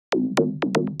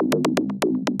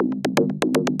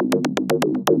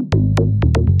Thrilled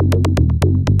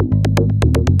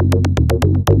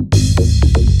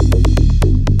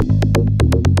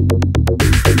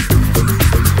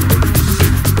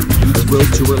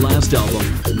to her last album,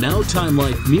 now Time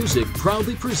Life Music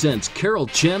proudly presents Carol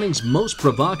Channing's most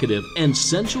provocative and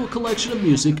sensual collection of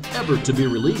music ever to be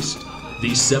released.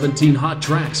 These 17 hot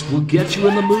tracks will get you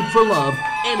in the mood for love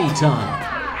anytime.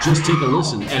 Just take a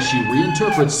listen as she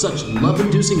reinterprets such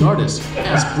love-inducing artists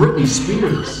as Britney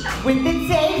Spears. With the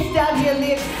taste of your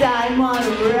lips, I'm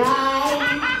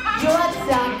alright. Your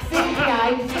toxic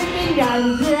eyes slipping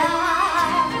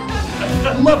undone.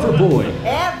 Loverboy.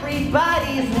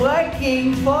 Everybody's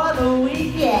working for the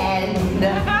weekend.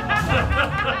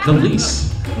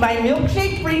 Khalees. My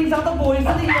milkshake brings all the boys in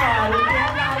the yard.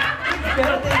 It's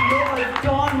better than yours.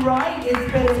 Dawn right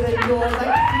is better than yours. I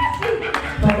can see,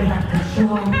 but I have to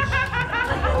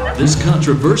charge. This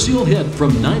controversial hit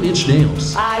from 9 Inch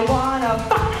Nails. I wanna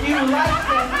fuck you like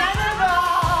an animal.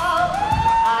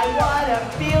 I wanna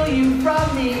feel you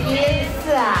from the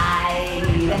inside.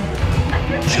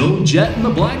 Joan Jett and the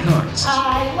Blackhearts.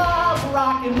 I love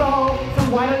rock and roll, so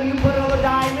why don't you put all the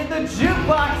dime in the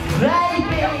jukebox,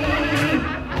 baby?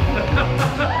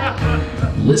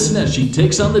 Listen as she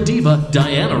takes on the diva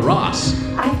Diana Ross.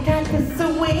 I've got the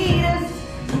sweetest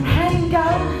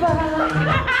hangover.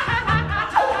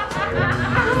 I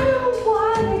don't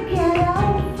wanna get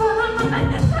over.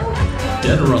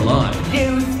 Dead or Alive.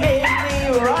 You spin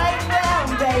me right round,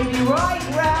 baby, right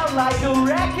round like a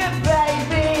record,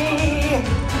 baby.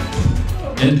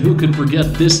 And who could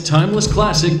forget this timeless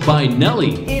classic by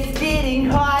Nelly? It's getting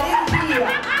hot in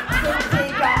here, so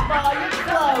take off all your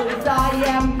clothes. I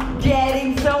am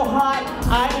getting so hot,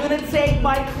 I'm gonna take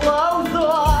my clothes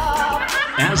off.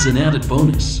 As an added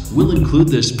bonus, we'll include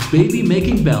this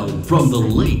baby-making ballad from the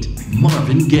late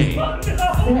Marvin Gaye.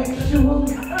 Sexual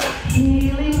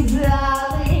healing,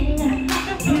 darling,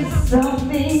 is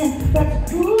something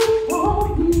that's good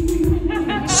for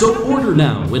me. So order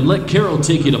now and let Carol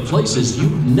take you to places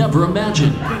you'd never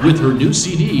imagined. With her new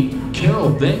CD, Carol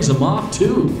bangs them off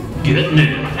too. Getting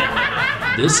it.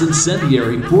 This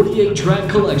incendiary 48-track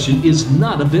collection is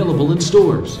not available in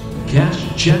stores. Cash,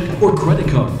 check, or credit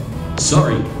card.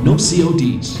 Sorry, no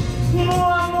CODs. More,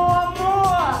 more,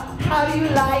 more. How do you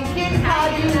like it? How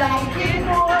do you like it?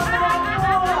 More, more,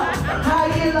 more. How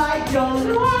do you like your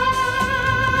life?